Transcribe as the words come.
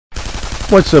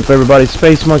What's up, everybody?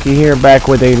 Space Monkey here, back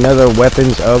with another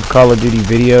Weapons of Call of Duty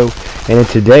video, and in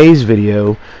today's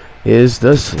video is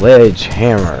the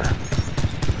Sledgehammer.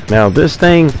 Now this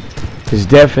thing is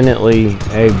definitely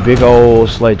a big old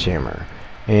sledgehammer,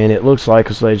 and it looks like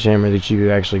a sledgehammer that you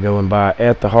could actually go and buy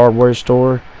at the hardware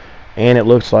store, and it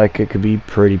looks like it could be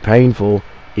pretty painful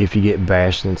if you get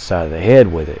bashed inside of the head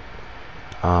with it.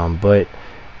 But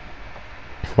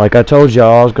like I told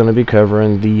y'all, I was going to be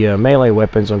covering the melee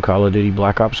weapons on Call of Duty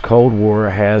Black Ops Cold War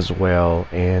as well,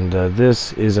 and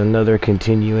this is another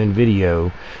continuing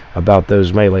video about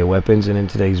those melee weapons. And in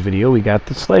today's video we got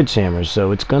the sledgehammer,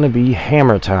 so it's going to be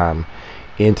hammer time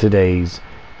in today's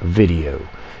video.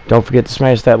 Don't forget to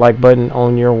smash that like button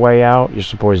on your way out. Your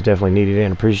support is definitely needed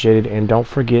and appreciated, and don't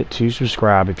forget to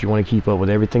subscribe if you want to keep up with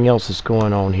everything else that's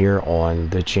going on here on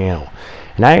the channel.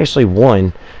 And I actually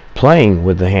won playing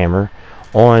with the hammer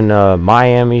on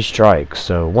Miami Strike.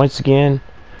 So once again,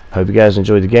 hope you guys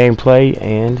enjoyed the gameplay,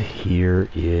 and here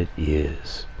it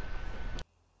is.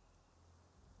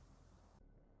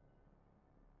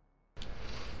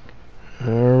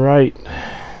 Alright,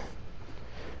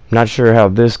 not sure how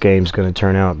this game's going to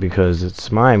turn out because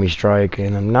it's Miami Strike,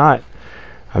 and I'm not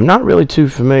really too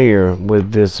familiar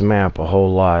with this map a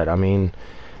whole lot. I mean,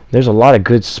 there's a lot of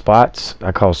good spots,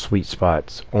 I call sweet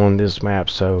spots, on this map,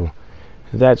 so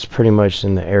that's pretty much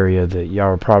in the area that y'all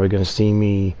are probably going to see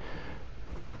me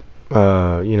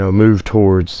move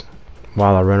towards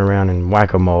while I run around and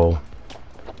whack-a-mole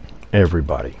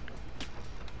everybody.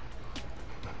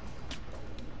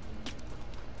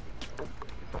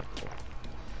 I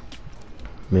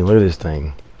mean, look at this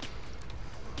thing.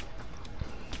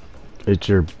 It's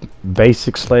your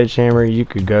basic sledgehammer you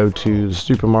could go to the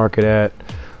supermarket at,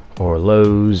 or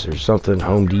Lowe's or something,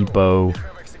 Home Depot.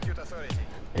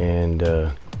 And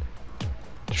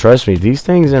trust me, these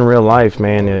things in real life,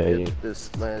 man.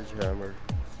 This sledgehammer.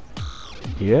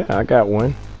 Yeah, I got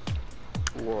one.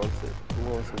 Who wants it? Who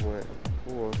wants to win?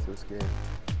 Who wants this game?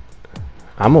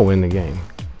 I'm gonna win the game.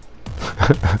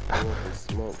 I want this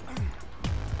smoke.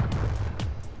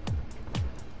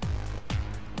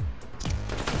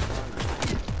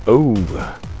 Oh,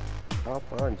 I'll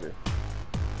find you.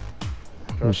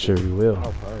 I'm sure you will.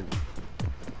 I'll find you.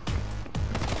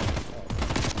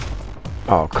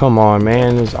 Oh, come on,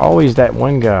 man. There's always that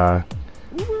one guy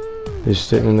that's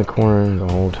sitting in the corner the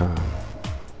whole time.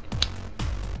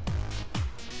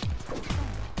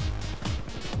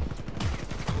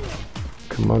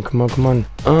 Come on, come on, come on.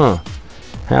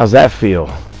 How's that feel?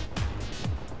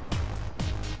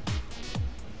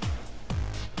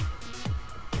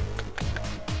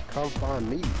 Come find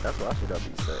me. That's what I should have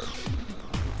been saying.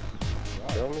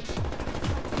 Feel me?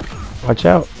 Watch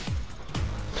out.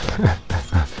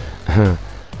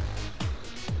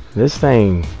 This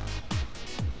thing,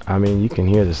 I mean, you can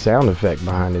hear the sound effect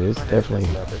behind it. It's definitely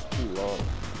too long.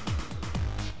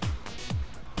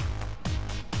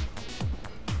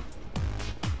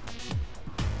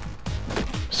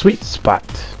 sweet spot.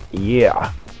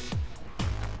 Yeah.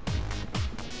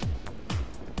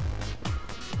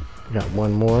 Got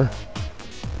one more.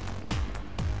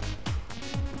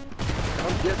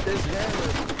 Come get this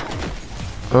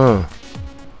hammer.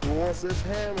 Who wants this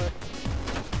hammer?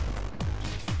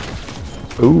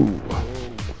 Ooh.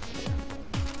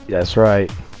 That's right.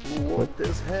 Who wants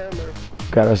this hammer?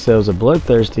 Got ourselves a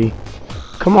bloodthirsty.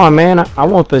 Come on, man. I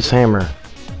want this hammer. I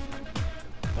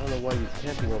don't know why you're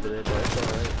camping over there, but it's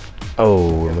alright.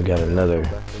 Oh, and we got another.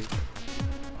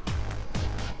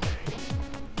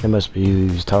 That must be who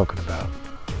he was talking about.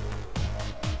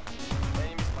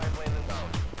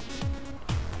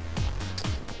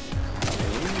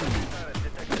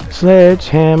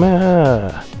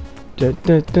 Sledgehammer. Da,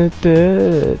 da, da,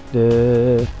 da,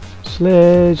 da.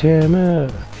 Sledgehammer.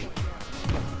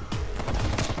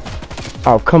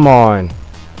 Oh, come on.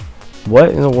 What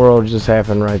in the world just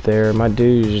happened right there? My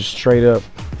dude is just straight up.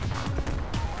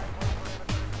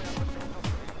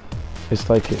 It's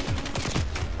like it.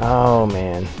 Oh,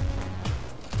 man.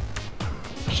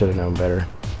 Should have known better.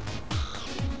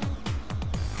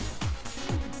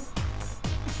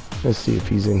 Let's see if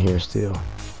he's in here still.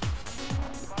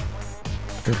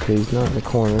 Okay, he's not in the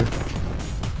corner.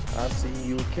 I see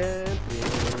you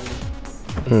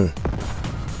camping.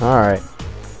 Alright.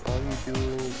 All you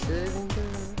doing is sitting there.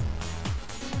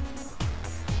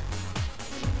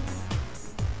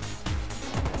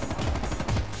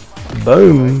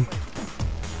 Boom.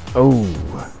 Oh.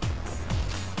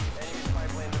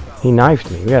 He knifed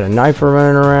me. We got a knifer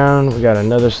running around. We got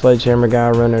another sledgehammer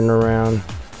guy running around.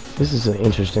 This is an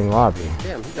interesting lobby.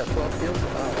 Damn, he got 12 kills.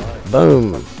 Oh, right.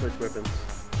 Boom. Let's switch weapons.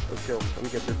 Let's go. Let me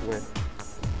get this win.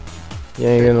 You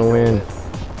ain't gonna win.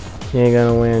 You ain't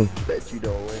gonna win. Bet you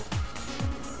don't win.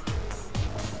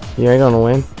 You ain't gonna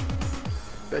win.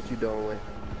 Bet you don't win.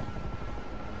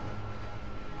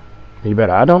 You bet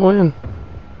I don't win.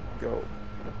 Go.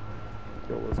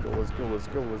 Go, let's go, let's go, let's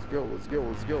go, let's go, let's go,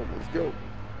 let's go, let's go.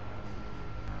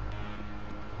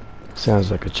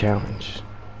 Sounds like a challenge.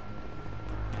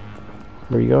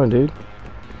 Where you going, dude?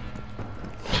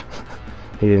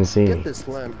 He didn't see me. Get this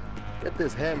slam. Get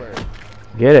this hammer.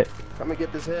 Get it. Come and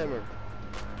get this hammer.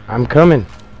 I'm coming.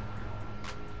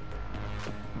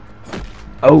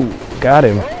 Oh, got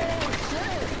him. Oh,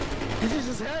 shit! Did you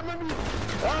just hammer me?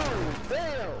 Oh,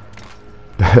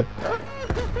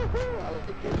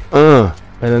 damn!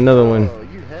 And another one. Oh,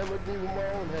 you hammered me with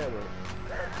my own hammer.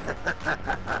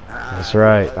 That's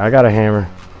right. I got a hammer.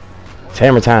 It's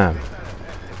hammer time.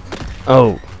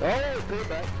 Oh, Oh,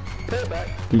 payback.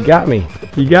 Payback. you got me.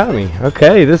 You got me.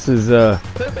 Okay, this is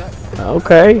Payback.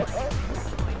 okay.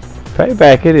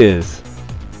 Payback it is.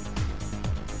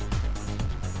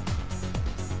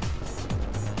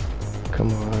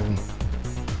 Come on.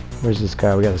 Where's this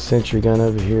guy? We got a sentry gun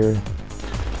over here.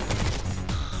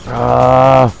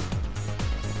 I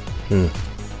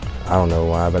don't know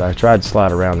why, but I tried to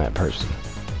slide around that person.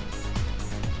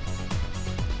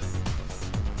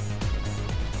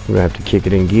 We're gonna have to kick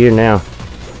it in gear now.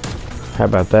 How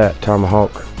about that,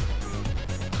 Tomahawk?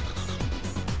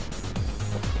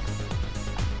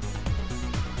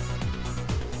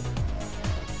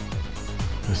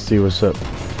 Let's see what's up.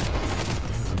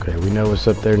 Okay, we know what's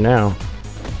up there now.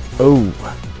 Oh.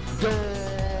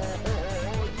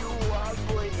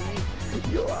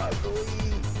 You ugly.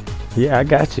 Yeah, I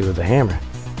got you with a hammer.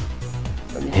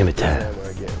 Hammer time. Hammer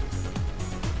again.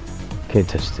 Can't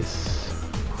touch this.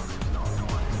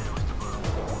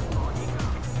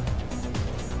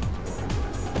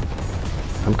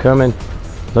 I'm coming.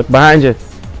 Look behind you.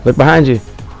 Look behind you.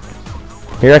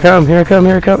 Here I come. Here I come.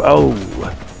 Here I come. Oh.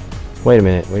 Wait a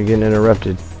minute. We're getting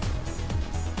interrupted.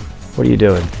 What are you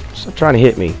doing? Stop trying to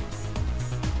hit me.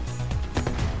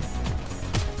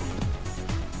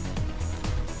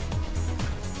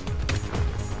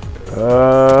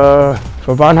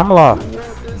 For Valhalla.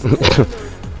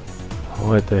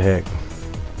 What the heck?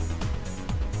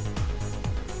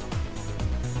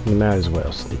 You might as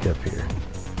well sneak up here.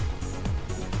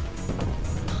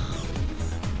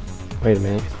 Wait a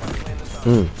minute.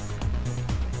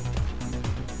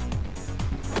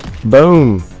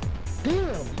 Boom.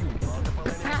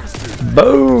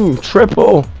 Boom.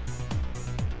 Triple.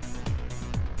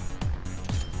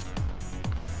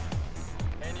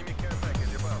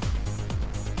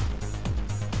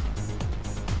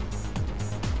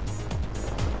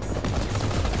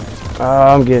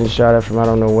 Oh, I'm getting shot at from I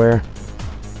don't know where.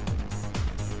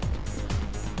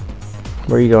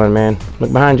 Where are you going, man?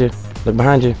 Look behind you. Look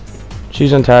behind you.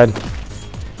 She's untied.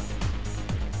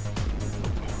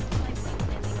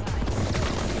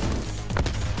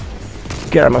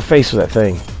 Get out of my face with that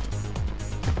thing.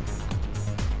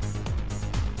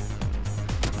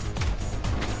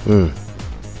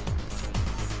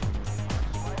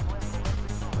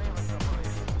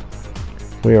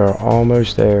 We are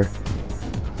almost there.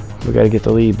 We gotta get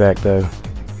the lead back though.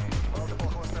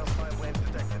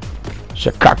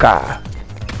 Shakaka.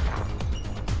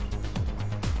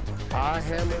 I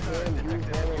hammer him, you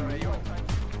hammer me.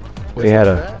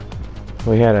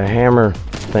 We had a hammer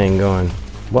thing going.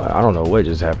 What? I don't know what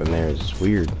just happened there. It's just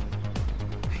weird.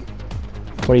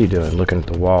 What are you doing? Looking at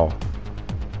the wall.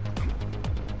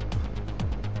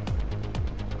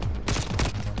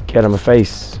 Get him a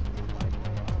face.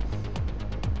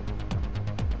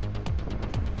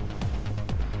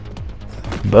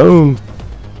 Boom.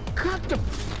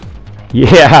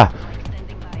 Yeah.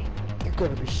 You're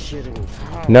gonna be shitting me.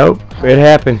 How? Nope. It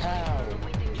happened. How?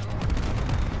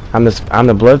 I'm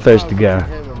the bloodthirsty guy.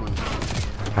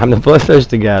 I'm the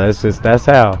bloodthirsty guy. That's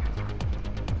how.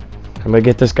 I'm gonna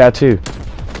get this guy too.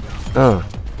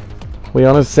 We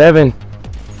on a 7.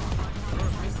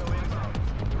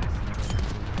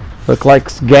 Look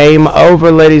like game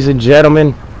over, ladies and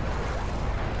gentlemen.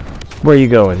 Where are you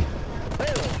going?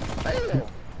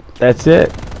 That's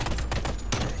it.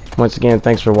 Once again,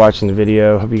 thanks for watching the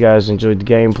video. Hope you guys enjoyed the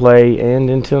gameplay, and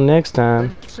until next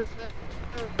time,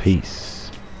 peace.